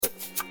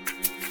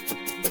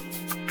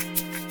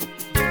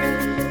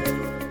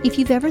If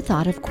you've ever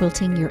thought of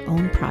quilting your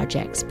own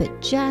projects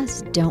but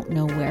just don't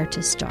know where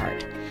to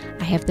start,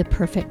 I have the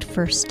perfect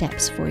first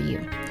steps for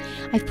you.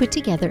 I've put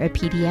together a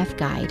PDF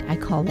guide. I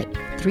call it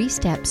 3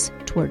 Steps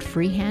Toward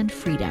Freehand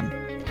Freedom.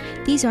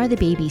 These are the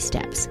baby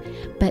steps,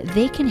 but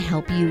they can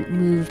help you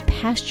move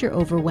past your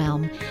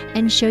overwhelm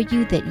and show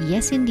you that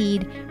yes,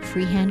 indeed,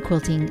 freehand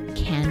quilting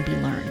can be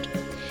learned.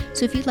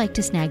 So if you'd like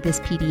to snag this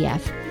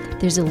PDF,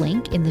 there's a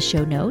link in the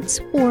show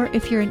notes, or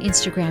if you're an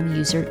Instagram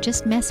user,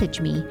 just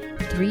message me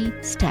 3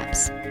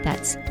 steps.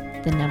 That's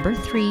the number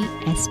 3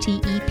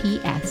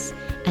 STEPS,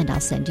 and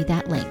I'll send you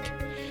that link.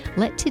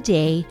 Let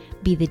today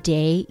be the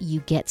day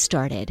you get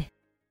started.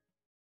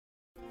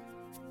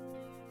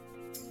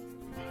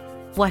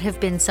 What have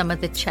been some of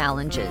the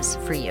challenges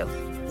for you?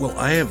 Well,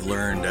 I have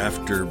learned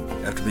after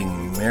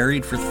being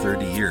married for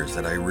 30 years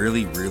that I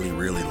really, really,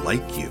 really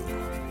like you.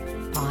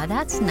 Aw,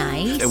 that's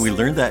nice. And we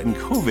learned that in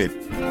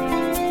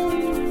COVID.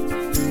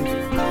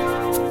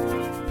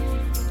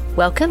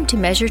 Welcome to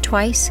Measure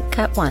Twice,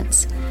 Cut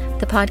Once,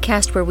 the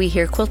podcast where we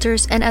hear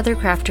quilters and other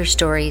crafters'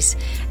 stories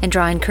and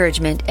draw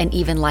encouragement and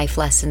even life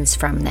lessons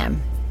from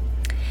them.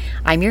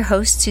 I'm your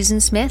host, Susan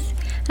Smith,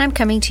 and I'm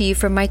coming to you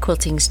from my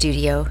quilting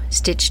studio,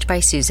 Stitched by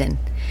Susan.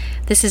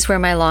 This is where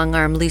my long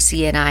arm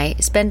Lucy and I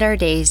spend our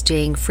days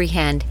doing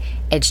freehand,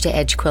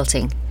 edge-to-edge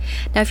quilting.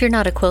 Now, if you're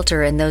not a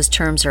quilter and those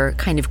terms are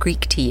kind of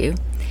Greek to you,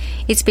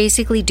 it's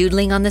basically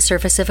doodling on the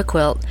surface of a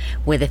quilt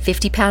with a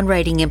 50-pound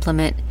writing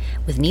implement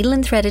with needle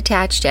and thread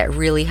attached at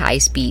really high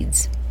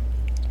speeds.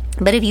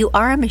 But if you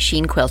are a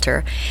machine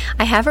quilter,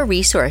 I have a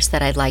resource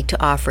that I'd like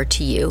to offer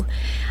to you.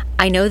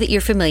 I know that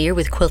you're familiar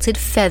with quilted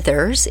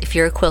feathers, if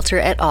you're a quilter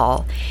at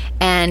all,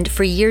 and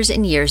for years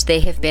and years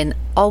they have been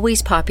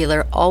always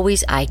popular,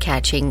 always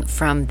eye-catching,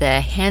 from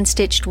the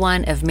hand-stitched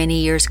one of many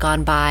years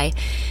gone by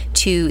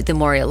to the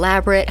more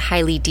elaborate,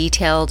 highly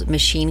detailed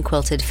machine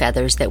quilted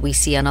feathers that we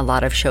see on a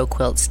lot of show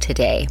quilts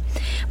today.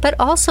 But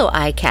also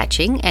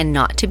eye-catching and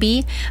not to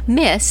be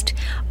missed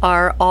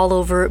are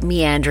all-over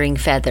meandering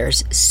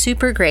feathers,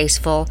 super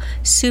graceful,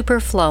 super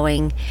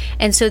flowing,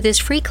 and so this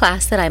free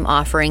class that I'm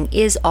offering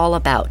is all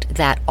about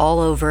that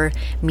all-over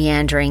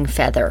meandering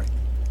feather.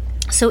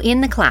 So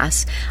in the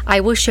class,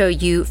 I will show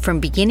you from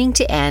beginning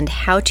to end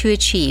how to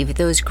achieve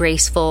those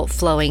graceful,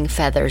 flowing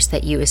feathers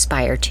that you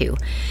aspire to.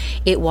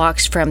 It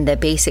walks from the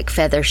basic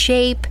feather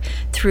shape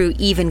through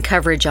even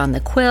coverage on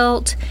the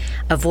quilt,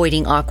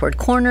 avoiding awkward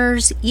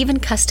corners, even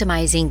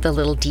customizing the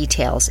little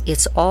details.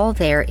 It's all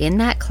there in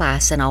that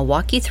class, and I'll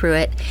walk you through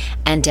it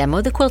and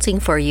demo the quilting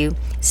for you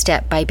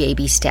step by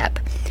baby step.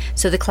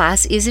 So the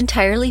class is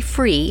entirely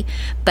free,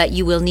 but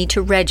you will need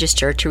to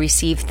register to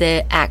receive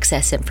the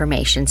access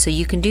information. So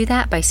you can do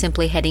that by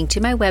simply heading to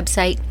my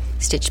website,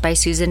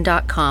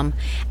 stitchedbysusan.com,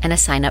 and a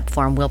sign-up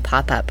form will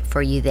pop up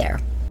for you there.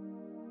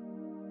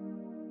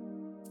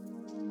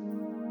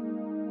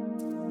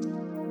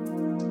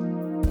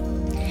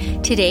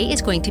 Today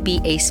is going to be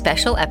a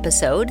special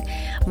episode.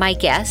 My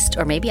guest,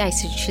 or maybe I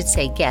should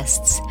say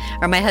guests,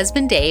 are my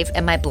husband Dave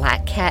and my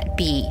black cat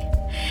Bee.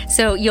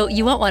 So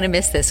you won't want to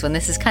miss this one.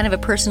 This is kind of a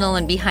personal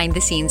and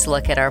behind-the-scenes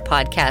look at our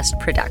podcast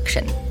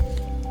production.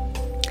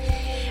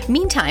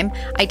 Meantime,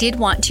 I did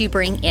want to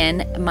bring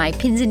in my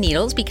pins and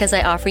needles because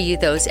I offer you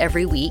those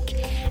every week.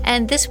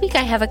 And this week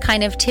I have a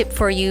kind of tip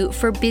for you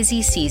for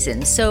busy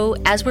season. So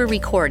as we're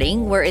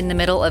recording, we're in the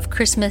middle of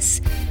Christmas,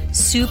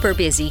 super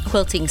busy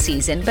quilting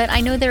season, but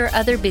I know there are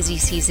other busy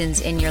seasons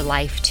in your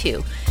life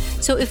too.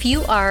 So if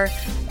you are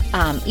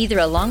either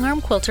a long arm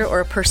quilter or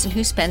a person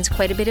who spends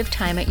quite a bit of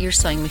time at your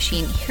sewing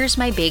machine, here's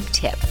my big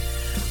tip.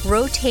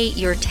 Rotate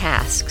your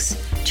tasks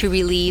to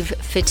relieve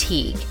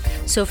fatigue.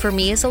 So for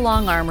me as a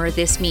long armor,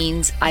 this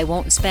means I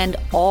won't spend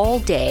all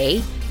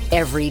day,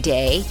 every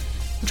day,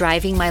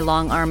 driving my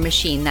long arm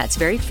machine. That's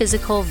very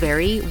physical,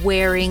 very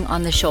wearing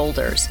on the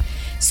shoulders.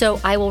 So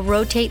I will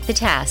rotate the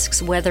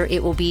tasks, whether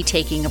it will be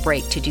taking a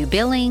break to do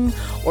billing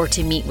or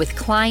to meet with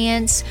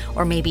clients,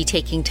 or maybe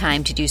taking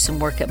time to do some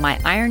work at my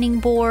ironing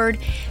board,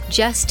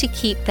 just to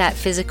keep that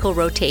physical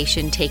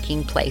rotation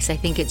taking place. I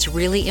think it's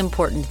really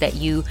important that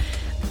you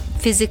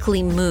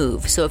physically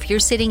move. So if you're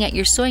sitting at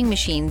your sewing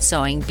machine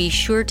sewing, be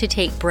sure to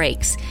take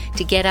breaks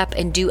to get up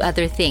and do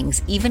other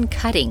things. Even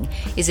cutting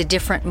is a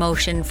different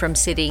motion from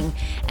sitting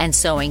and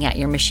sewing at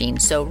your machine.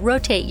 So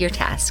rotate your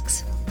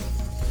tasks.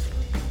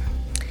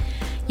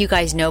 You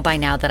guys know by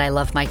now that I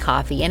love my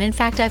coffee, and in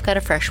fact, I've got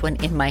a fresh one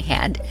in my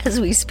hand as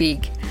we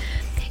speak.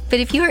 But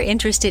if you are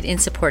interested in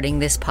supporting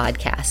this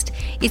podcast,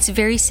 it's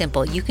very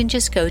simple. You can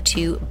just go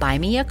to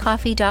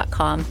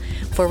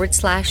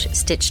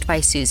buymeacoffee.com/Stitched by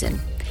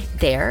Susan.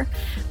 There,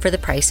 for the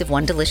price of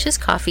one delicious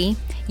coffee,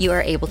 you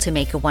are able to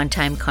make a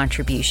one-time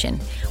contribution.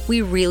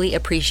 We really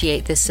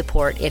appreciate this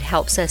support. It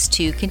helps us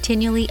to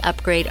continually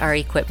upgrade our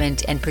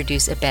equipment and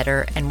produce a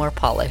better and more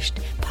polished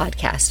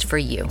podcast for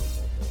you.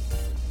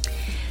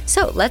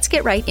 So let's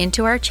get right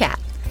into our chat.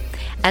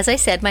 As I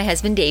said, my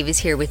husband Dave is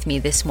here with me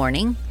this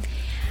morning.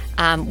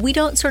 We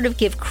don't sort of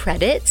give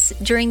credits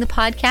during the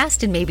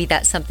podcast, and maybe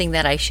that's something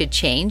that I should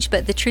change,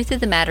 but the truth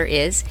of the matter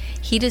is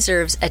he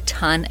deserves a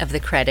ton of the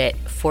credit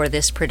for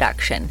this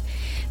production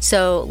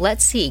So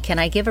let's see. Can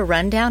I give a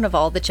rundown of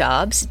all the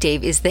jobs?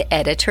 Dave is the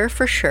editor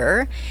for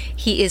sure.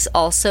 He is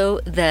also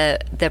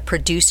the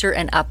producer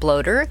and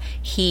uploader.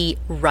 He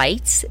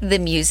writes the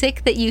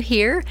music that you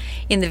hear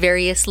in the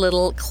various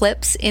little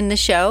clips in the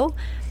show.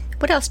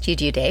 What else do you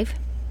do, Dave?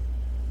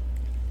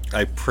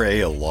 I pray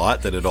a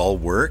lot that it all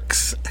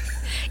works.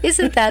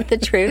 Isn't that the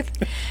truth?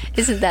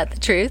 Isn't that the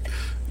truth?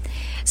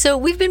 So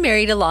we've been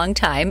married a long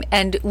time,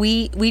 and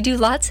we do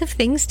lots of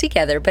things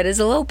together. But as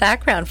a little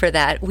background for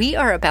that, we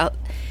are about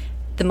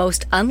the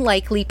most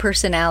unlikely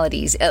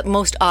personalities,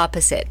 most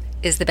opposite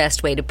is the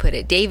best way to put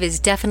it. Dave is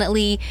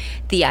definitely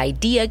the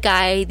idea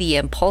guy, the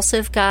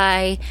impulsive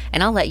guy,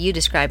 and I'll let you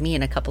describe me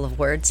in a couple of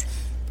words.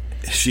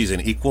 She's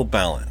an equal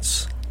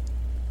balance.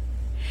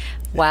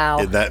 Wow.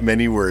 In that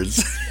many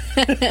words.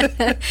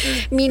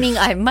 Meaning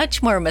I'm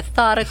much more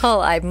methodical,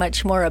 I'm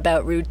much more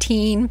about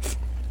routine.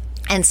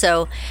 And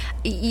so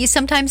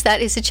sometimes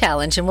that is a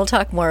challenge, and we'll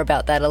talk more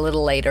about that a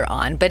little later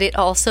on. But it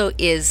also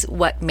is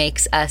what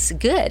makes us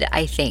good,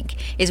 I think,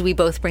 is we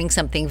both bring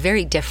something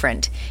very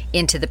different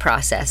into the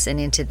process and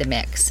into the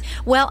mix.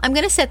 Well, I'm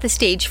going to set the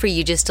stage for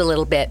you just a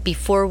little bit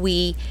before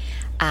we...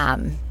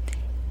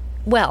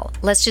 Well,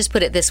 let's just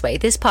put it this way.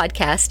 This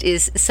podcast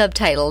is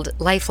subtitled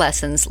Life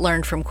Lessons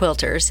Learned from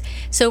Quilters.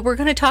 So we're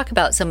going to talk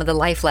about some of the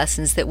life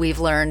lessons that we've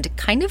learned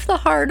kind of the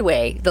hard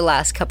way the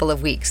last couple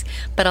of weeks.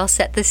 But I'll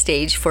set the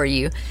stage for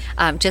you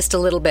just a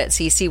little bit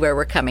so you see where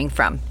we're coming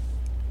from.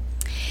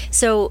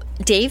 So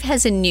Dave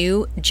has a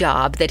new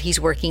job that he's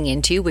working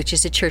into, which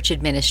is a church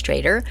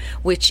administrator,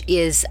 which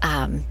is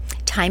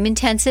time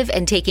intensive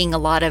and taking a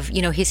lot of,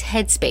 his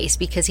headspace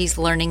because he's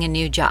learning a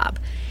new job.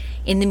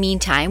 In the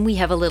meantime, we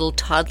have a little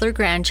toddler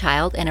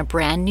grandchild and a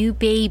brand new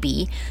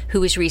baby who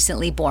was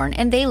recently born,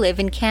 and they live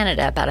in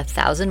Canada, about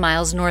 1,000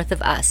 miles north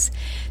of us.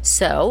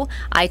 So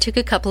I took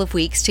a couple of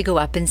weeks to go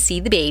up and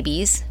see the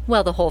babies,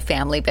 well, the whole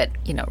family, but,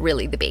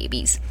 really the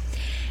babies,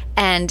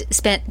 and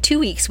spent 2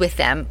 weeks with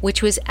them,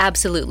 which was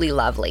absolutely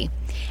lovely.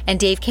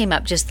 And Dave came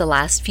up just the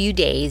last few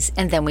days,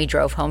 and then we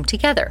drove home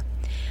together.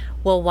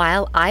 Well,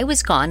 while I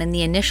was gone in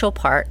the initial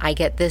part, I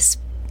get this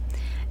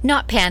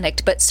not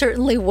panicked, but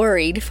certainly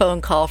worried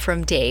phone call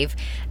from Dave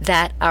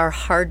that our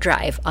hard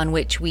drive on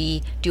which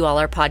we do all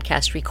our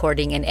podcast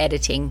recording and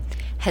editing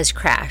has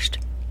crashed.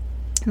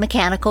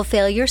 Mechanical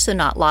failure, so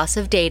not loss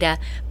of data,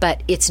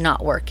 but it's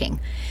not working.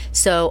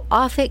 So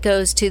off it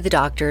goes to the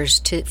doctors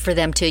for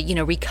them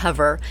to,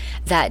 recover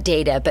that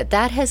data. But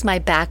that has my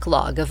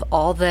backlog of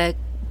all the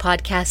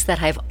podcasts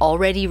that I've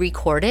already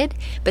recorded,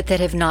 but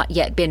that have not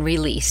yet been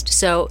released.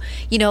 So,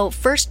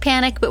 first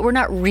panic, but we're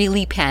not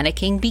really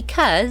panicking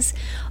because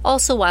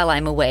also while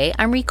I'm away,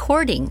 I'm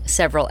recording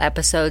several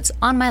episodes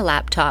on my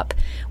laptop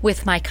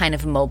with my kind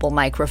of mobile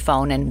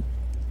microphone and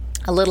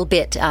a little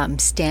bit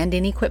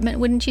stand-in equipment,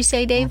 wouldn't you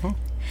say, Dave?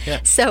 Mm-hmm. Yeah.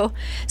 So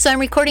I'm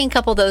recording a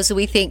couple of those, so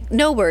we think,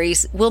 no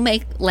worries, we'll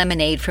make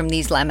lemonade from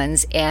these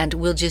lemons, and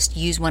we'll just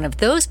use one of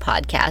those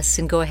podcasts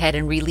and go ahead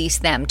and release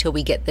them till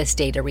we get this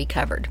data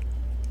recovered.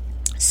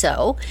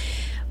 So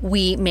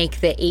we make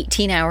the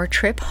 18-hour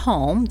trip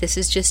home. This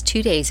is just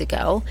 2 days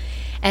ago.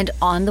 And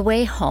on the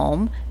way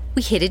home,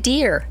 we hit a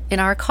deer in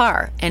our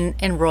car and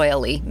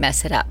royally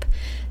mess it up.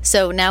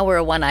 So now we're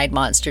a one-eyed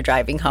monster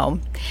driving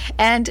home.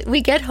 And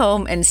we get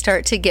home and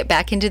start to get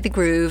back into the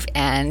groove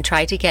and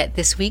try to get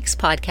this week's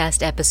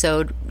podcast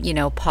episode,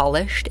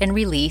 polished and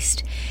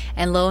released.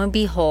 And lo and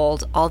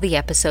behold, all the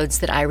episodes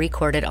that I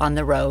recorded on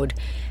the road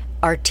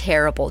are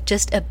terrible,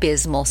 just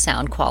abysmal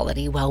sound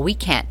quality. Well, we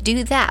can't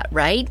do that,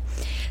 right?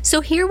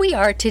 So here we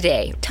are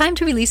today. Time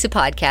to release a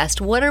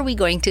podcast. What are we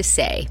going to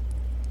say?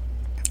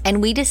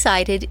 And we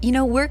decided,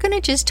 we're going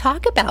to just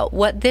talk about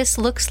what this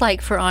looks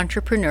like for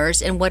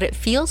entrepreneurs and what it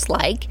feels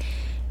like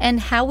and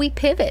how we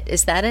pivot.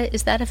 Is that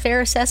a fair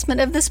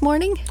assessment of this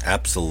morning?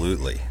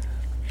 Absolutely.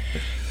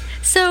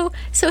 So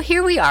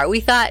here we are.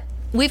 We thought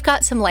we've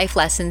got some life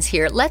lessons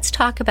here. Let's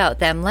talk about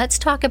them. Let's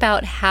talk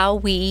about how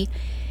we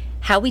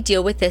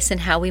deal with this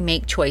and how we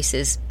make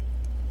choices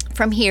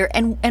from here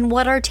and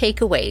what our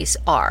takeaways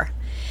are.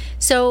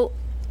 So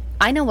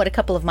I know what a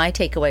couple of my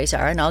takeaways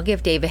are, and I'll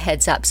give Dave a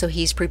heads up so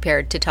he's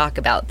prepared to talk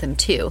about them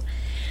too.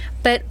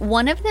 But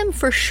one of them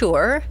for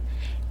sure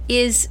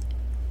is,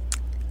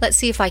 let's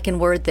see if I can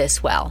word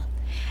this well,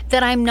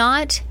 that I'm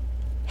not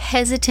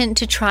hesitant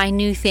to try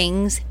new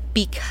things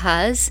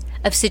because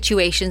of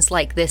situations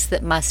like this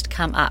that must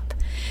come up.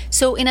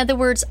 So in other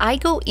words, I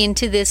go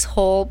into this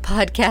whole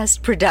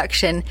podcast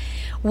production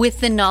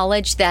with the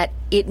knowledge that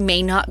it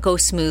may not go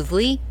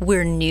smoothly.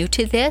 We're new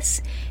to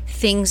this.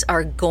 Things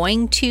are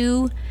going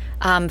to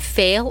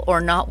fail or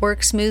not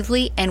work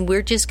smoothly, and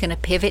we're just going to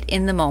pivot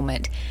in the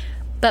moment.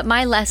 But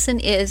my lesson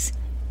is,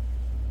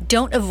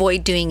 don't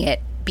avoid doing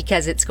it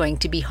because it's going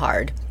to be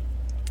hard.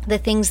 The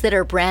things that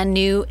are brand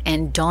new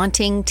and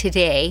daunting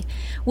today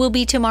will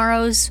be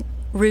tomorrow's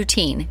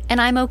routine,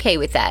 and I'm okay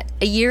with that.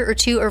 A year or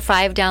 2 or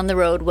 5 down the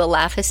road, we'll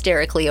laugh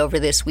hysterically over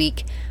this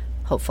week,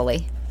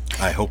 hopefully.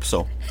 I hope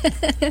so.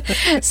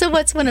 So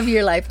what's one of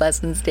your life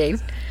lessons,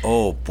 Dave?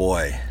 Oh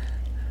boy.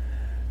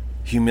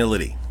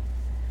 Humility.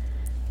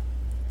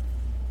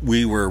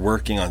 we were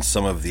working on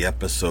some of the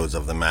episodes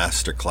of the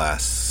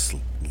masterclass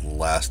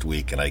last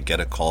week, and I get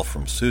a call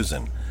from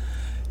Susan,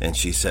 and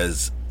she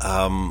says,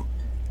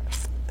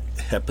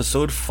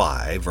 episode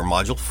 5 or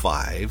module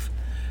 5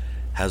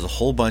 has a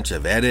whole bunch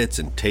of edits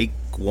and take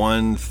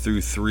 1 through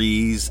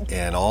 3s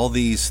and all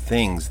these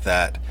things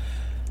that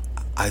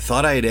I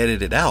thought I had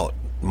edited out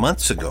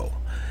months ago,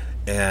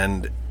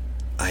 and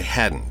I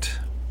hadn't.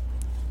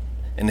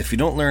 And if you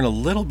don't learn a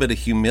little bit of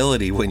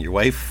humility when your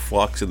wife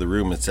walks in the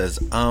room and says,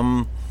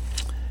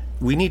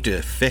 we need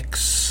to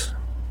fix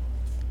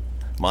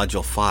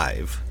module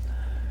 5,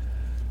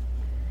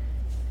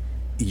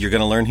 you're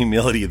going to learn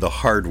humility the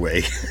hard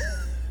way.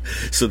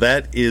 So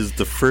that is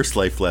the first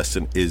life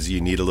lesson, is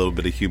you need a little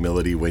bit of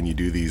humility when you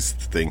do these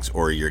things,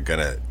 or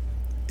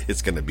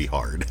it's going to be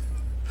hard.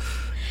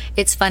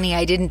 It's funny,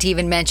 I didn't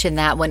even mention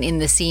that one in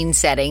the scene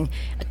setting,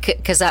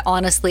 because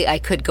honestly, I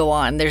could go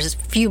on. There's a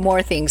few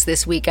more things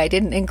this week. I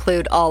didn't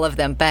include all of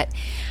them, but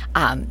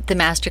the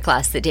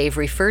masterclass that Dave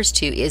refers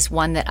to is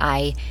one that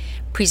I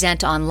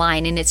present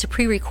online, and it's a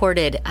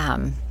pre-recorded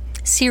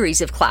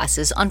series of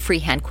classes on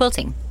freehand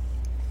quilting.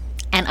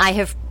 And I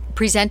have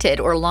presented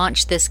or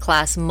launched this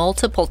class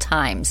multiple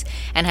times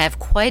and have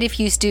quite a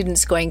few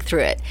students going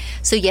through it.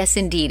 So yes,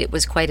 indeed, it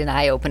was quite an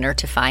eye-opener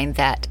to find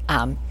that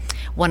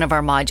one of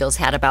our modules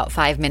had about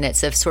 5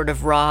 minutes of sort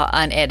of raw,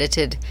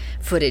 unedited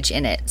footage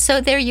in it. So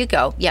there you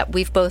go. Yep,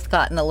 we've both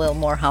gotten a little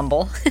more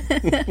humble.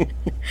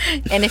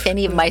 And if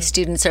any of my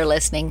students are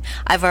listening,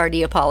 I've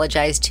already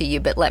apologized to you,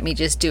 but let me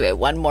just do it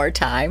one more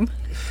time.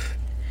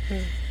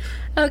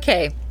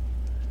 Okay.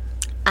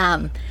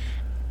 I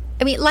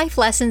mean, life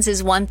lessons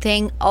is one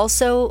thing.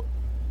 Also,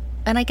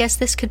 and I guess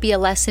this could be a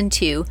lesson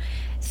too,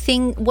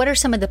 what are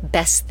some of the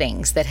best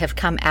things that have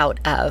come out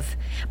of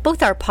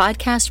both our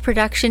podcast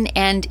production,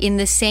 and in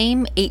the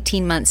same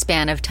 18-month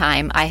span of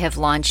time, I have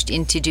launched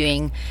into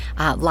doing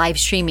live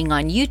streaming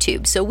on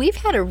YouTube. So we've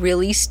had a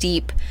really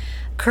steep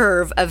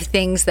curve of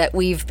things that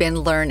we've been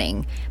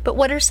learning. But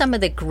what are some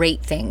of the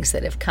great things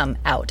that have come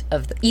out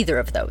of either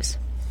of those?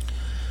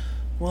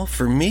 Well,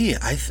 for me,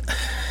 I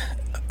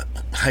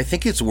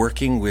think it's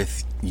working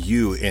with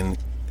you in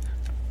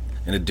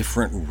a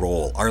different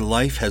role. Our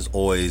life has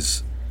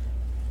always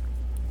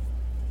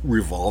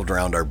revolved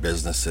around our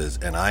businesses,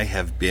 and I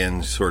have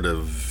been sort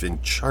of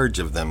in charge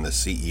of them, the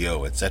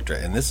CEO, etc.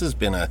 And this has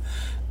been a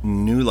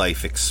new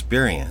life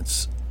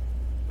experience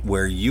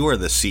where you are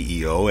the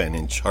CEO and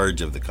in charge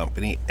of the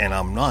company, and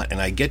I'm not.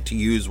 And I get to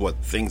use what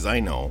things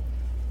I know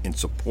in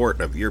support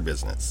of your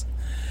business.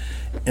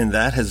 And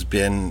that has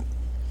been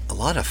a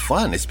lot of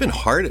fun. It's been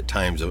hard at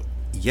times,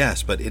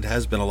 yes, but it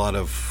has been a lot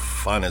of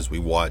fun as we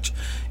watch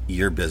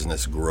your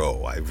business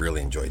grow. I've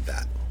really enjoyed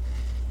that.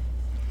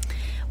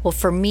 Well,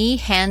 for me,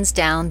 hands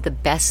down, the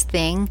best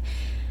thing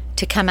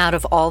to come out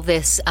of all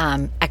this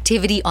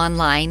activity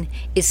online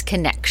is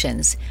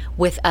connections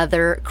with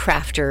other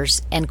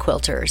crafters and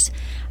quilters.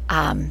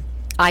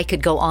 I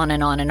could go on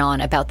and on and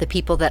on about the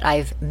people that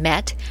I've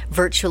met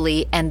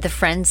virtually and the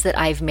friends that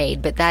I've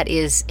made, but that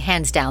is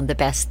hands down the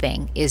best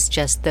thing, is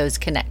just those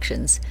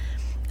connections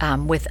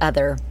with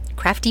other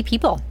crafty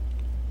people.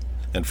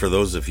 And for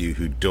those of you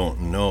who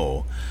don't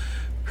know,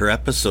 her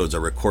episodes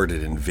are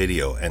recorded in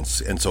video, and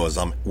so as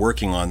I'm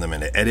working on them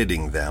and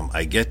editing them,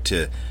 I get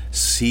to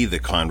see the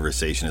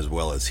conversation as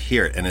well as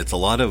hear it. And it's a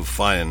lot of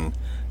fun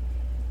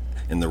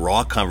in the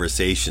raw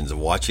conversations of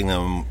watching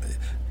them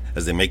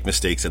as they make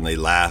mistakes and they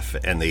laugh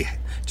and they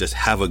just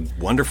have a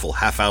wonderful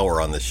half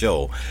hour on the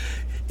show.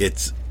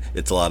 It's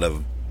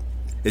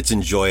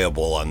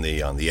enjoyable on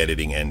the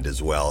editing end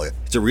as well.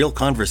 It's a real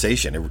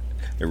conversation.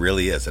 It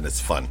really is, and it's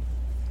fun.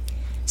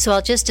 So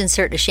I'll just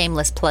insert a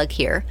shameless plug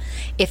here.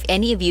 If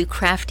any of you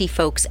crafty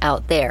folks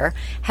out there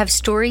have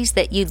stories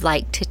that you'd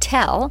like to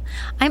tell,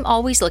 I'm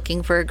always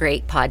looking for a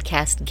great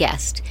podcast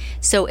guest.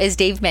 So as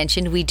Dave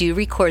mentioned, we do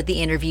record the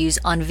interviews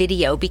on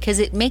video because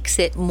it makes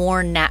it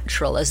more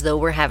natural, as though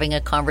we're having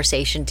a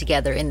conversation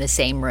together in the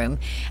same room.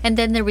 And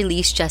then they're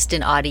released just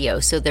in audio,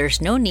 so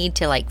there's no need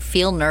to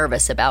feel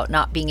nervous about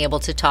not being able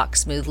to talk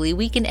smoothly.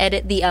 We can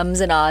edit the ums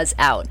and ahs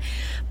out.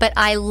 But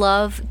I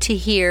love to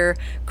hear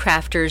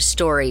crafters'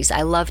 stories.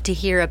 I love to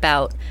hear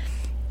about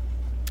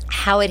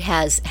how it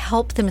has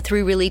helped them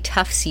through really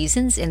tough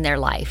seasons in their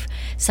life.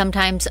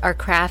 Sometimes our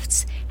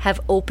crafts have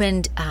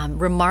opened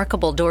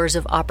remarkable doors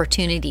of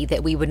opportunity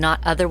that we would not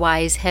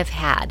otherwise have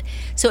had.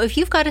 So if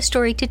you've got a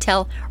story to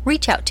tell,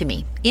 reach out to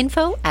me.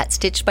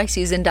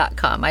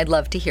 info@stitchedbysusan.com. I'd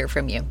love to hear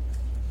from you.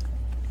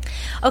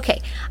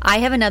 Okay, I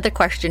have another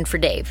question for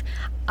Dave.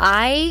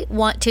 I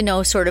want to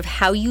know sort of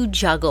how you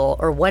juggle,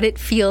 or what it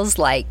feels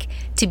like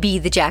to be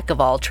the jack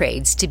of all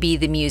trades, to be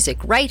the music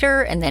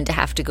writer and then to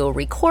have to go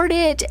record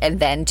it and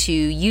then to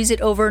use it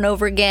over and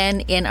over again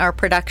in our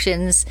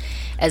productions,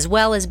 as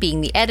well as being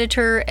the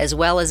editor, as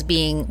well as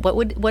being,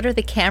 what are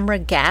the camera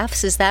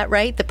gaffs? Is that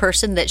right? The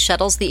person that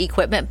shuttles the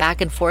equipment back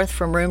and forth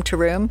from room to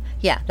room?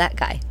 Yeah, that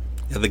guy.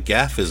 Yeah, the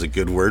gaff is a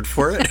good word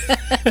for it.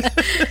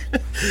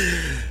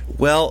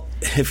 Well,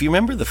 if you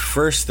remember the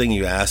first thing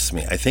you asked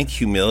me, I think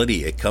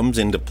humility, it comes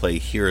into play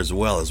here as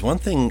well. Is one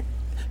thing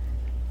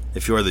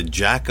if you are the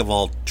jack of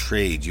all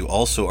trades, you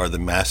also are the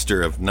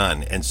master of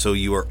none. And so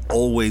you are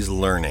always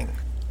learning.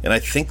 And I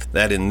think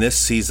that in this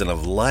season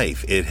of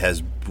life, it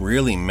has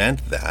really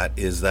meant that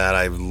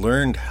I've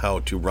learned how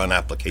to run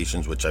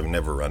applications which I've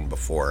never run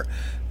before.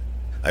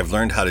 I've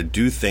learned how to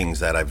do things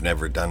that I've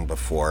never done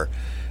before.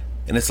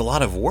 And it's a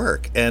lot of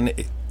work.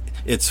 And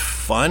it's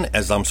fun,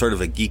 as I'm sort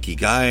of a geeky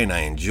guy and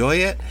I enjoy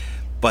it.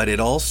 But it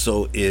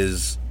also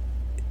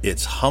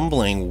it's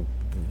humbling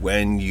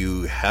when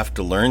you have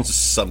to learn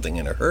something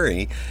in a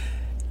hurry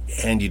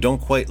and you don't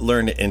quite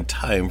learn it in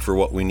time for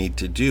what we need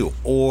to do.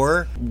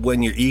 Or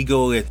when your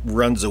ego, it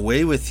runs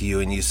away with you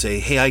and you say,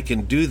 hey, I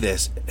can do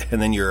this.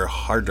 And then your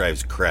hard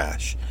drives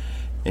crash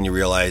and you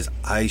realize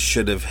I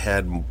should have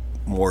had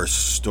more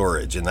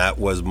storage and that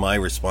was my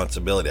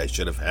responsibility. I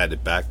should have had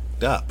it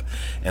backed up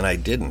and I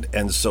didn't.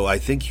 And so I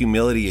think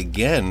humility,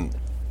 again,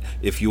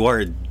 if you are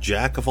a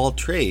jack of all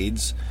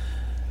trades,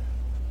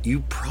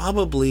 you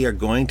probably are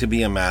going to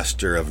be a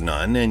master of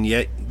none, and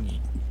yet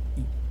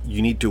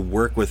you need to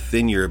work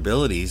within your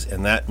abilities,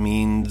 and that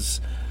means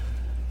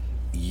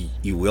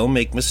you will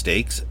make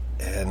mistakes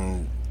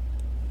and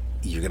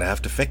you're going to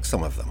have to fix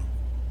some of them.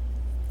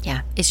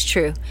 Yeah, it's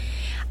true.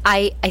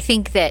 I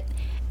think that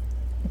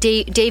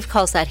Dave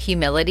calls that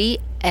humility,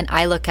 and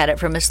I look at it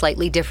from a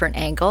slightly different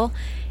angle.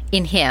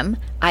 In him,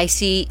 I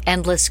see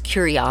endless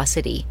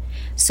curiosity.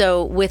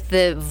 So with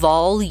the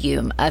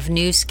volume of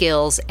new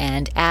skills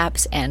and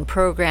apps and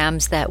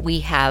programs that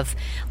we have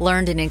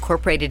learned and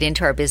incorporated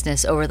into our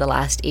business over the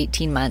last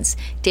 18 months,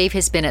 Dave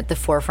has been at the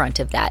forefront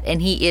of that,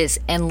 and he is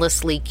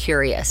endlessly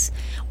curious.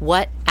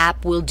 What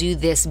app will do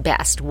this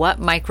best? What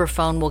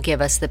microphone will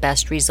give us the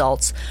best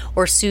results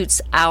or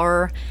suits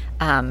our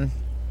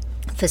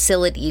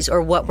facilities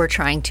or what we're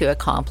trying to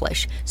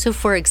accomplish? So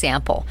for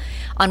example,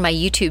 on my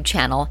YouTube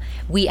channel,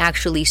 we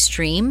actually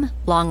stream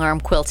long arm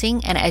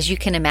quilting, and as you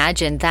can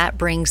imagine, that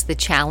brings the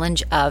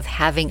challenge of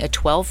having a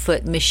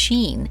 12-foot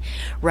machine,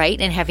 right?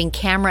 And having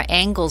camera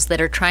angles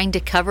that are trying to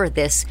cover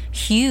this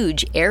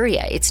huge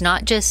area. It's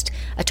not just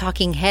a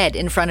talking head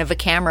in front of a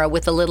camera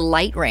with a little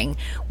light ring.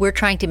 We're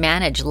trying to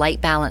manage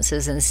light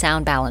balances and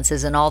sound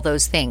balances and all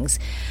those things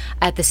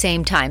at the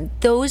same time.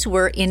 Those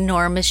were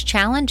enormous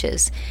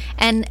challenges.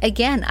 And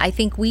again, I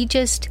think we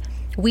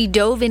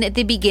dove in at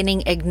the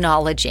beginning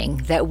acknowledging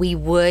that we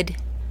would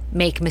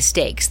make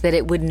mistakes, that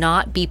it would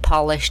not be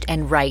polished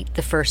and right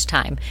the first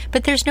time.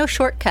 But there's no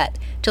shortcut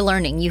to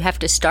learning. You have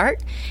to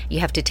start, you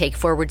have to take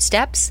forward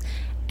steps,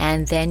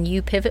 and then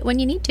you pivot when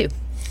you need to.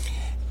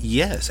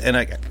 Yes, and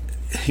I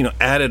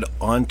added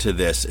on to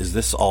this is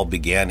this all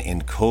began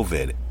in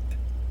COVID.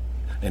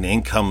 And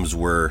incomes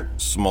were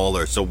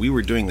smaller, so we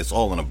were doing this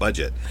all on a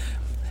budget,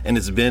 and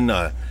it's been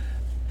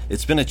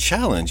a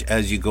challenge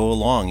as you go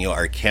along.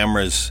 Our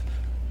cameras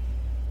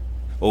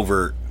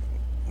over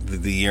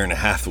the year and a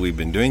half that we've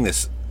been doing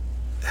this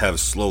have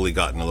slowly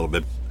gotten a little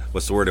bit,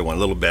 what's the word I want, a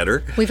little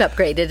better. We've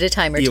upgraded a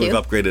time or two. Yeah, we've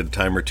upgraded a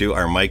time or two.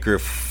 Our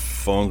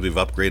microphones, we've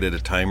upgraded a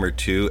time or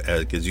two,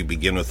 because you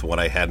begin with what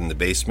I had in the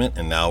basement,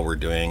 and now we're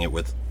doing it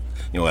with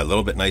a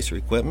little bit nicer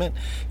equipment,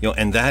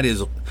 and that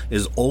is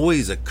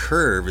always a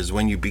curve, is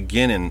when you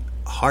begin in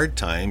hard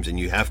times and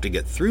you have to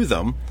get through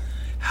them.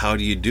 How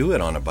do you do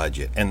it on a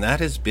budget? And that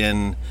has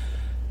been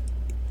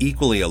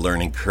equally a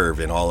learning curve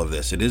in all of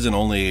this. It isn't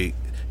only,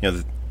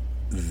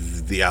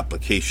 the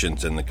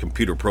applications and the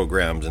computer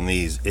programs and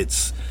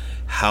it's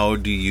how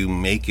do you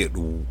make it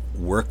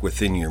work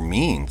within your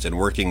means? And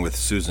working with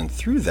Susan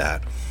through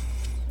that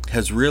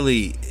has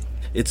really,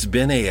 it's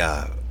been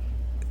a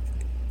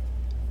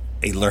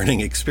learning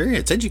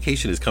experience.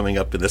 Education is coming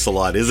up in this a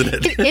lot, isn't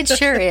it? It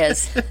sure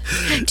is.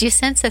 Do you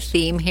sense a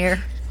theme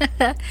here?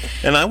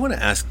 And I want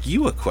to ask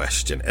you a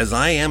question. As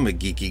I am a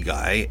geeky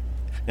guy,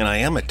 and I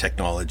am a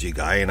technology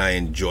guy, and I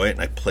enjoy it,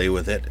 and I play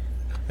with it.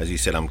 As you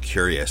said, I'm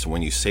curious.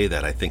 When you say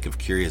that, I think of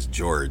Curious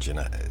George, and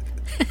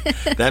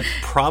that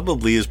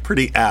probably is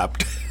pretty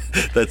apt.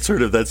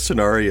 That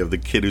scenario of the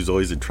kid who's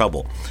always in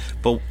trouble.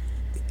 But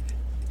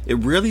it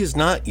really is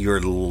not your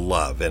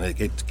love, and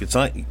it's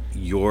not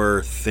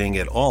your thing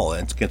at all.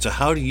 And so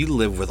how do you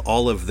live with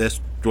all of this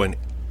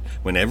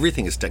when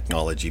everything is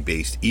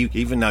technology-based?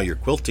 Even now your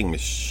quilting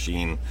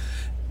machine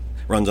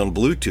runs on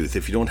Bluetooth.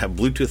 If you don't have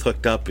Bluetooth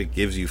hooked up, it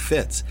gives you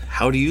fits.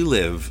 How do you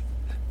live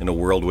in a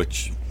world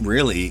which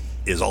really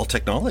is all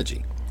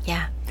technology?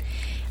 Yeah.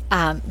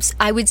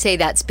 I would say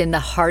that's been the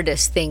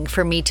hardest thing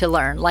for me to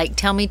learn. Like,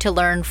 tell me to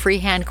learn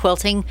freehand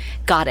quilting,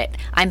 got it.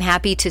 I'm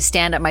happy to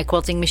stand at my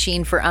quilting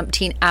machine for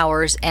umpteen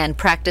hours and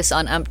practice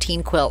on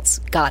umpteen quilts,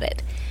 got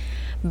it.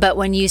 But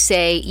when you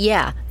say,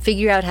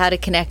 figure out how to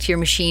connect your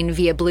machine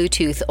via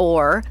Bluetooth,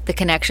 or the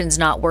connection's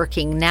not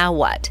working, now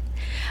what?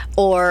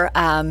 Or,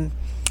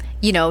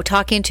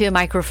 talk into a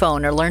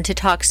microphone, or learn to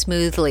talk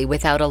smoothly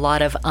without a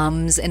lot of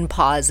ums and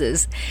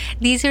pauses.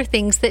 These are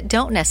things that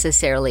don't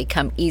necessarily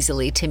come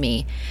easily to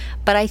me,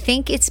 but I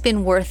think it's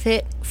been worth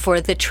it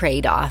for the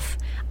trade-off.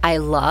 I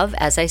love,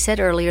 as I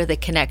said earlier, the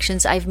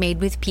connections I've made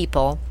with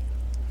people.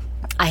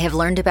 I have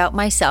learned about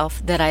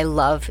myself that I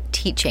love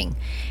teaching.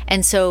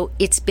 And so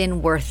it's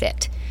been worth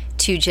it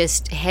to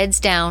just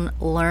heads down,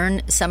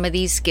 learn some of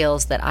these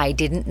skills that I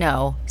didn't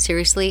know.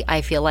 Seriously,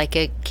 I feel like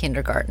a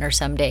kindergartner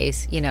some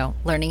days,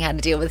 learning how to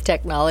deal with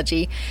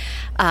technology.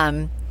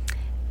 But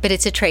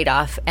it's a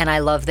trade-off, and I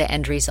love the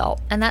end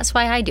result. And that's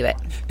why I do it.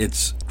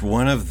 It's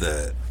one of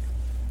the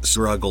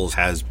struggles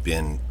has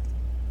been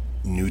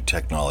new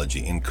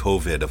technology. In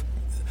COVID, of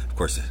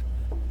course,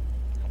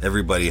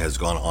 everybody has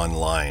gone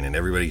online and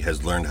everybody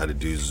has learned how to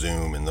do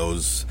Zoom and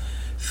those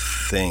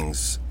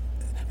things.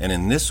 And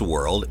in this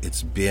world,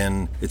 it's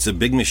a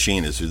big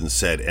machine, as Susan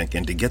said,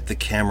 and to get the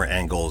camera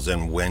angles,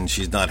 and when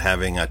she's not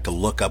having to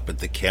look up at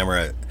the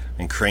camera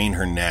and crane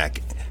her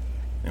neck,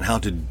 and how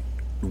to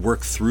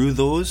work through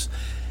those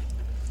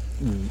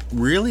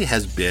really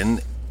has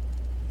been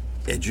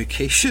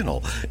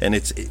educational. And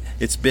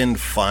it's been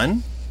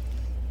fun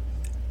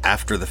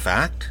after the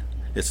fact.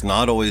 It's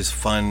not always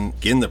fun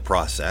in the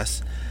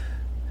process,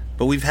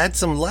 but we've had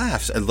some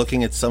laughs at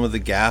looking at some of the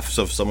gaffes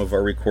of some of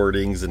our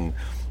recordings, and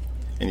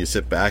you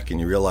sit back and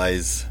you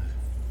realize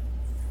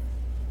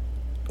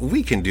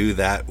we can do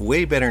that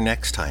way better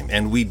next time.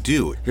 And we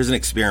do. Here's an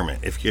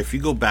experiment. If you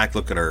go back,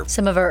 look at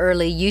some of our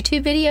early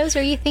YouTube videos,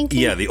 are you thinking?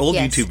 Yeah, the old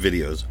YouTube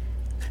videos.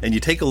 And you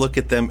take a look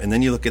at them, and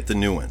then you look at the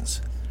new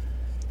ones.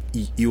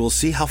 You will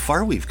see how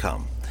far we've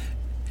come.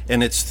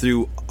 And it's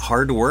through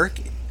hard work.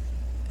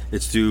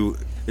 It's through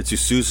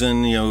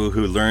Susan,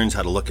 who learns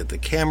how to look at the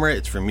camera.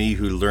 It's for me,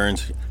 who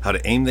learns how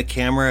to aim the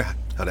camera,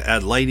 how to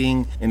add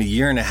lighting. In a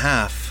year and a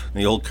half,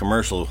 the old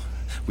commercial,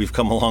 we've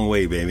come a long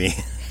way, baby.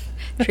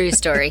 True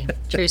story.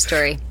 True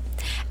story.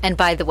 And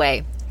by the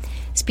way,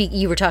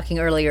 you were talking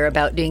earlier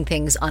about doing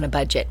things on a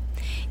budget.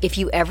 If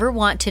you ever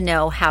want to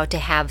know how to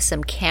have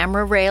some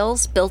camera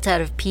rails built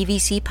out of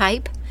PVC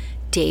pipe,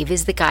 Dave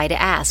is the guy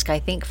to ask. I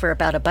think for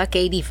about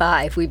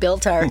 $1.85,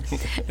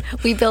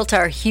 we built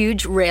our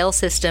huge rail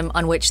system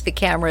on which the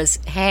cameras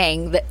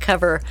hang that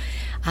cover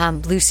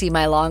Lucy,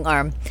 my long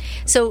arm.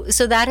 So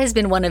that has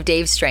been one of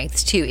Dave's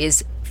strengths too,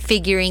 is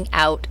figuring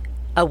out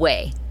a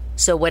way.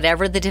 So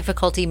whatever the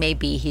difficulty may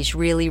be, he's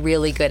really,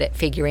 really good at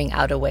figuring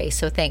out a way.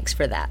 So thanks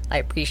for that. I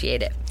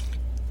appreciate it.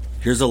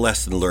 Here's a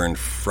lesson learned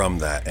from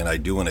that, and I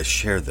do want to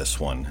share this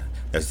one,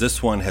 as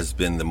this one has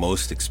been the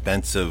most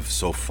expensive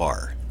so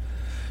far.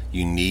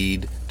 You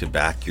need to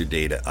back your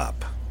data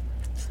up.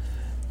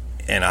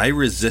 And I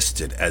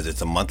resisted, as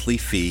it's a monthly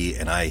fee,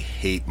 and I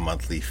hate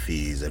monthly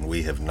fees, and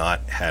we have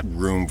not had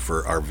room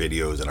for our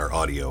videos and our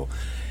audio.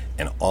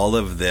 And all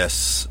of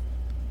this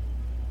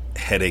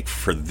headache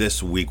for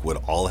this week would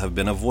all have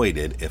been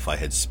avoided if I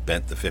had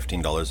spent the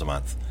 $15 a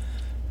month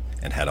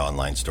and had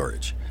online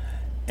storage.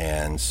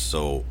 And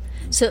so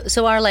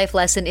our life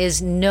lesson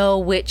is know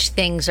which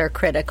things are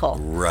critical.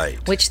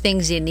 Right. Which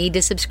things you need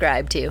to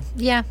subscribe to.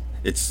 Yeah.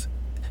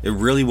 It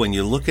really, when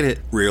you look at it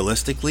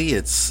realistically,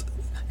 it's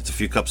a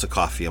few cups of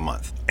coffee a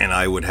month. And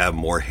I would have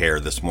more hair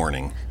this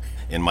morning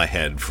in my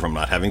head from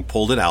not having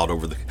pulled it out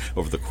over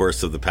the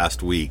course of the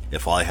past week.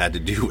 If all I had to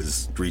do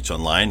was reach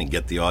online and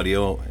get the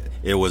audio,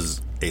 it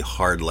was a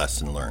hard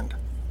lesson learned.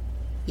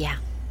 Yeah.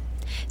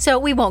 So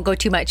we won't go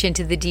too much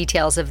into the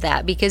details of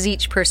that because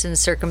each person's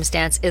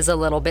circumstance is a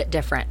little bit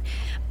different.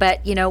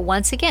 But,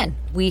 once again,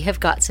 we have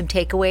got some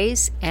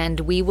takeaways and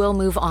we will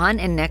move on.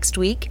 And next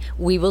week,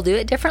 we will do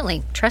it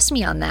differently. Trust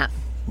me on that.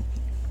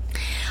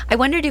 I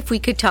wondered if we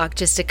could talk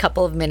just a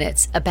couple of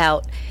minutes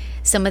about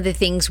some of the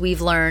things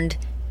we've learned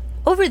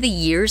over the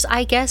years.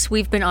 I guess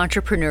we've been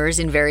entrepreneurs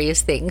in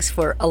various things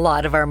for a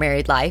lot of our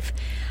married life.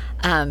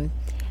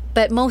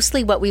 But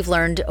mostly what we've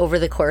learned over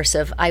the course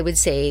of, I would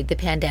say, the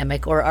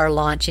pandemic or our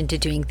launch into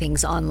doing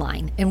things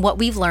online, and what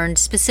we've learned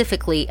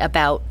specifically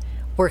about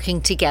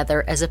working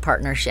together as a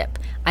partnership.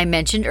 I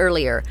mentioned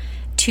earlier,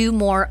 two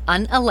more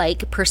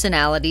unalike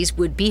personalities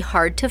would be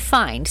hard to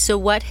find. So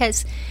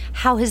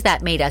how has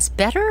that made us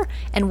better,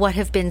 and what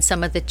have been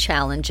some of the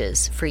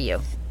challenges for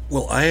you?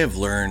 Well, I have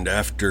learned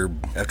after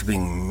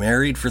being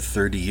married for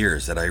 30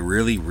 years that I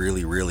really,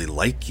 really, really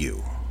like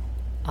you.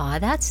 Aw,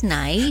 that's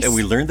nice. And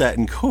we learned that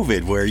in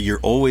COVID, where you're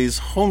always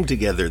home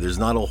together. There's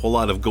not a whole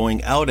lot of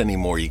going out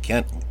anymore. You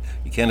can't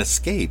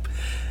escape.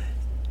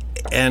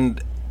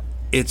 And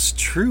it's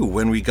true.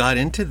 When we got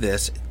into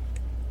this,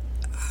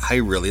 I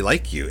really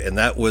like you, and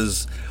that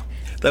was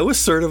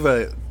sort of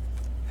a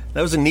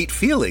neat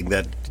feeling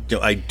that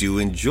I do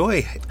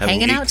enjoy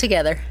hanging out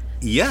together.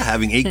 Yeah,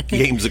 having 8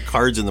 games of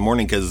cards in the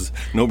morning because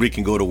nobody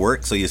can go to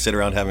work, so you sit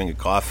around having a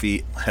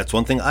coffee. That's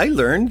one thing I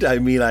learned. I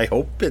mean, I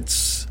hope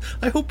it's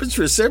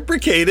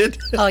reciprocated.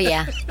 Oh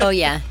yeah.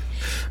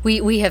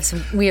 We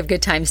have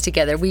good times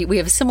together. We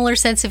have a similar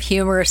sense of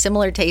humor,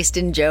 similar taste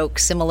in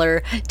jokes,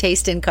 similar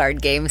taste in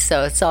card games,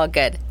 so it's all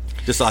good.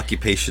 Just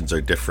occupations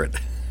are different.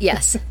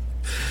 Yes.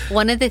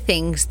 One of the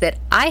things that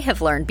I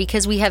have learned,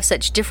 because we have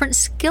such different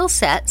skill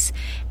sets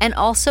and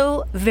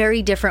also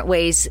very different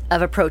ways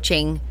of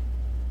approaching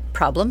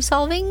problem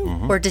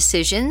solving or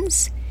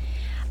decisions,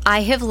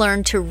 I have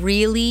learned to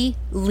really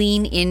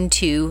lean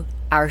into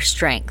our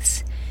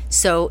strengths.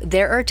 So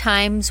there are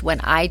times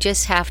when I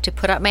just have to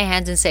put up my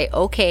hands and say,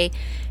 okay,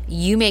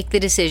 you make the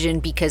decision,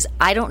 because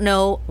I don't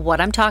know what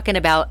I'm talking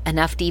about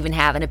enough to even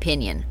have an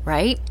opinion,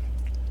 right?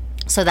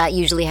 So that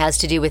usually has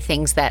to do with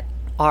things that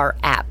are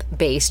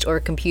app-based or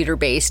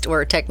computer-based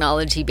or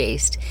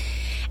technology-based.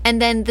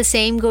 And then the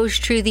same goes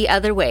true the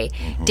other way.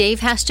 Dave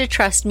has to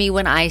trust me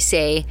when I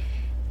say,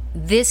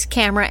 this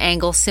camera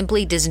angle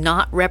simply does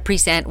not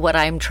represent what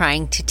I'm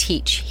trying to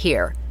teach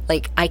here.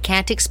 Like, I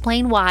can't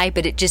explain why,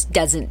 but it just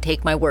doesn't.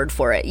 Take my word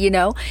for it, you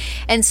know?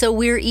 And so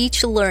we're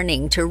each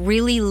learning to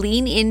really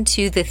lean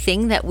into the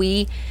thing that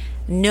we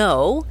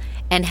know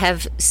and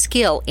have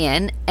skill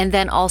in, and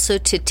then also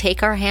to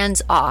take our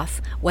hands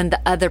off when the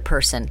other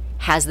person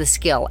has the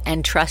skill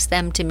and trust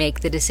them to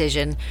make the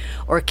decision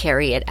or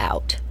carry it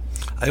out.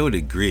 I would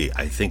agree.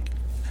 I think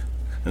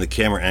the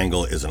camera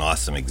angle is an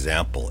awesome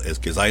example, is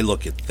because I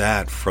look at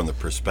that from the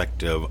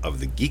perspective of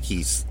the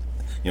geeky,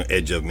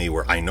 edge of me,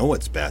 where I know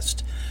what's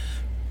best.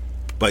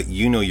 But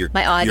your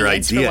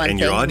idea and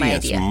your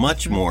audience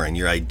much more, and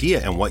your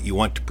idea and what you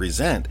want to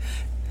present.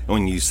 And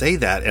when you say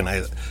that, and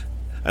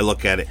I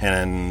look at it,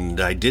 and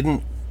I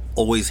didn't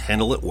always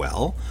handle it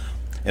well.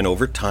 And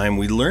over time,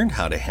 we learned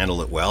how to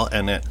handle it well.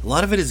 And a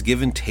lot of it is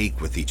give and take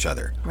with each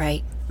other.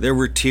 Right. There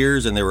were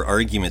tears and there were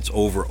arguments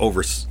over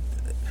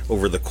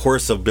the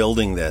course of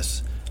building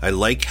this. I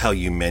like how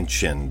you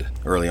mentioned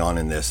early on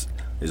in this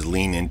is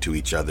lean into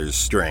each other's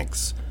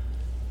strengths,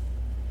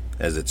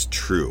 as it's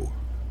true.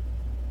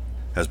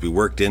 As we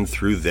worked in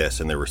through this,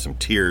 and there were some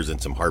tears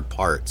and some hard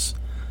parts,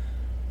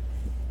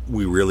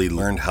 we really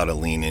learned how to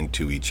lean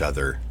into each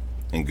other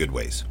in good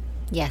ways.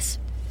 Yes,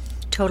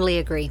 totally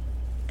agree.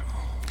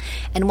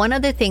 And one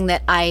other thing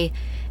that I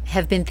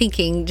have been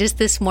thinking just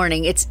this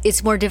morning,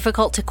 it's more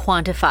difficult to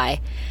quantify,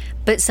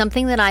 but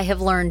something that I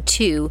have learned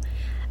too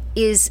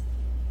is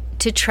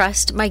to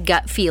trust my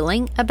gut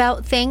feeling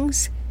about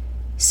things.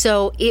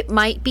 So it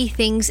might be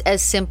things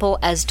as simple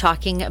as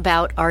talking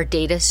about our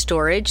data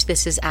storage.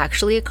 This is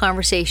actually a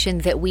conversation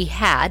that we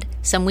had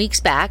some weeks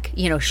back,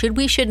 should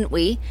we, shouldn't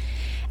we?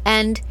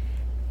 And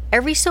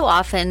every so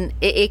often,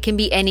 it can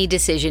be any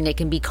decision. It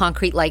can be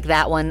concrete like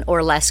that one,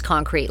 or less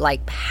concrete,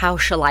 like how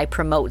shall I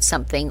promote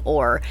something,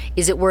 or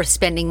is it worth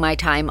spending my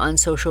time on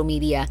social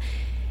media?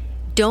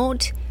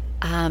 Don't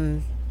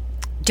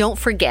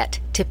forget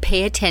to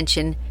pay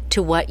attention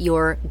to what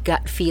your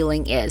gut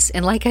feeling is.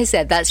 And like I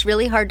said, that's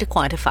really hard to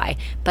quantify.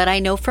 But I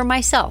know for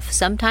myself,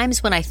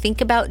 sometimes when I think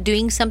about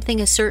doing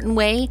something a certain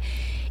way,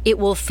 it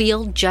will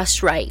feel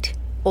just right.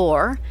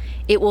 Or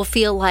it will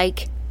feel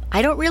like,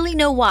 I don't really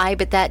know why,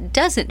 but that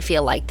doesn't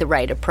feel like the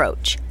right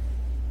approach.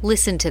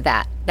 Listen to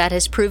that. That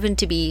has proven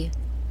to be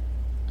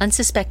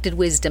unsuspected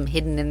wisdom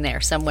hidden in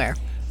there somewhere.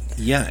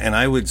 Yeah, and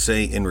I would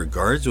say in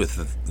regards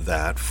with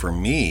that, for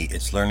me,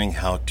 it's learning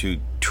how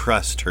to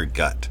trust her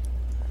gut.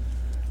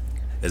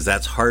 As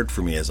that's hard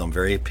for me, as I'm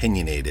very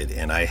opinionated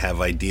and I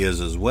have ideas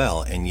as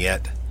well, and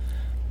yet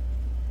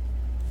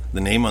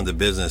the name on the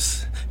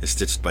business is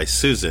Stitched by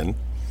Susan,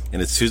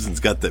 and it's Susan's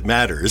gut that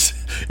matters.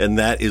 And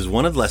that is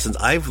one of the lessons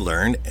I've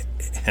learned,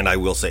 and I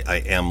will say I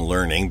am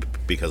learning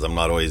because I'm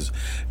not always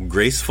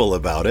graceful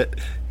about it,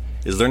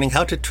 is learning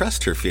how to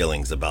trust her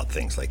feelings about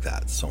things like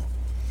that. So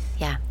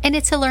yeah, and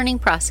it's a learning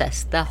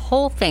process. The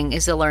whole thing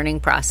is a learning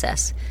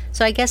process.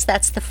 So I guess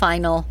that's the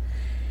final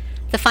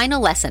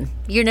lesson.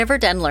 You're never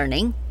done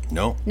learning.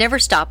 No. Never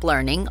stop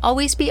learning.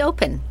 Always be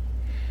open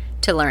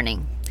to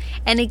learning.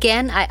 And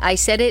again, I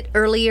said it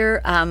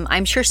earlier.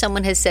 I'm sure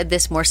someone has said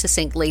this more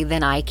succinctly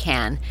than I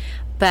can.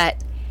 But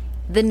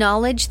the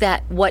knowledge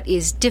that what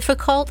is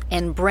difficult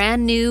and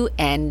brand new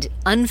and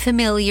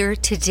unfamiliar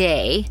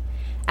today,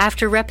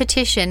 after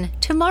repetition,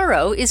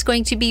 tomorrow is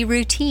going to be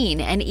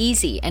routine and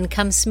easy and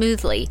come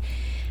smoothly.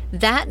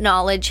 That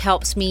knowledge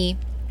helps me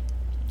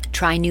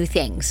try new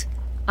things.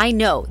 I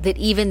know that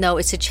even though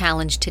it's a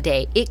challenge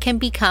today, it can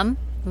become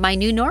my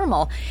new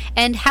normal.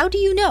 And how do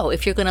you know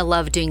if you're going to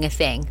love doing a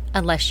thing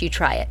unless you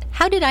try it?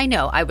 How did I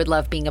know I would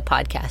love being a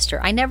podcaster?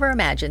 I never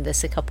imagined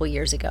this a couple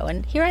years ago,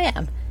 and here I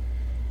am.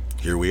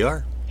 Here we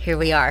are. Here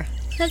we are.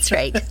 That's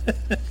right.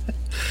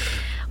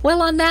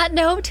 Well, on that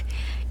note,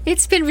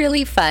 it's been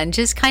really fun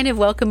just kind of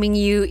welcoming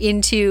you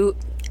into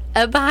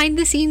a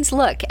behind-the-scenes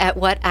look at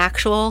what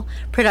actual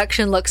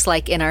production looks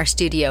like in our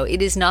studio. It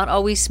is not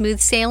always smooth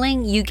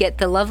sailing. You get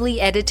the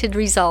lovely edited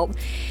result.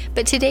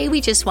 But today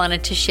we just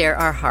wanted to share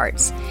our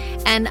hearts.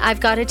 And I've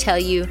got to tell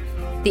you,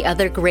 the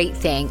other great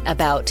thing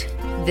about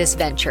this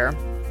venture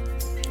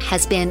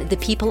has been the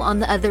people on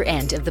the other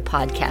end of the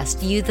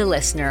podcast, you, the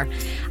listener.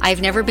 I've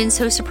never been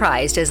so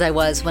surprised as I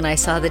was when I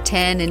saw the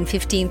 10 and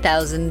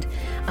 15,000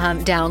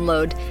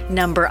 download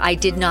number. I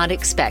did not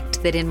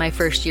expect that in my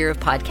first year of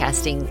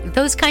podcasting,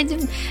 those kinds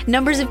of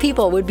numbers of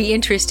people would be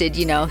interested,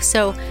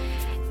 So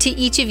to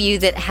each of you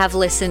that have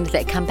listened,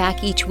 that come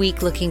back each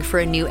week looking for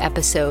a new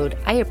episode,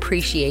 I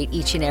appreciate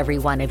each and every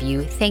one of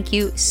you. Thank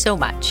you so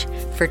much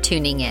for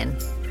tuning in.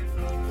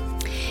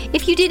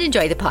 If you did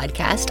enjoy the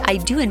podcast, I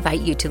do invite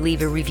you to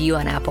leave a review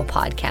on Apple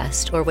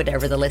Podcast or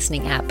whatever the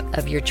listening app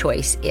of your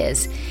choice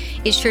is.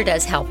 It sure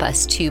does help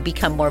us to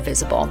become more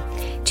visible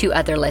to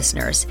other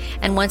listeners.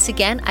 And once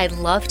again, I'd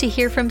love to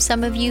hear from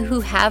some of you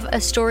who have a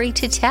story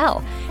to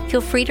tell.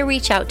 Feel free to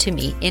reach out to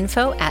me,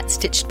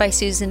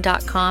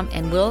 info@stitchedbysusan.com,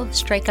 and we'll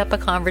strike up a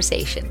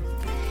conversation.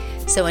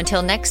 So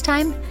until next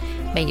time,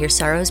 may your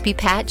sorrows be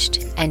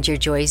patched and your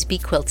joys be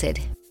quilted.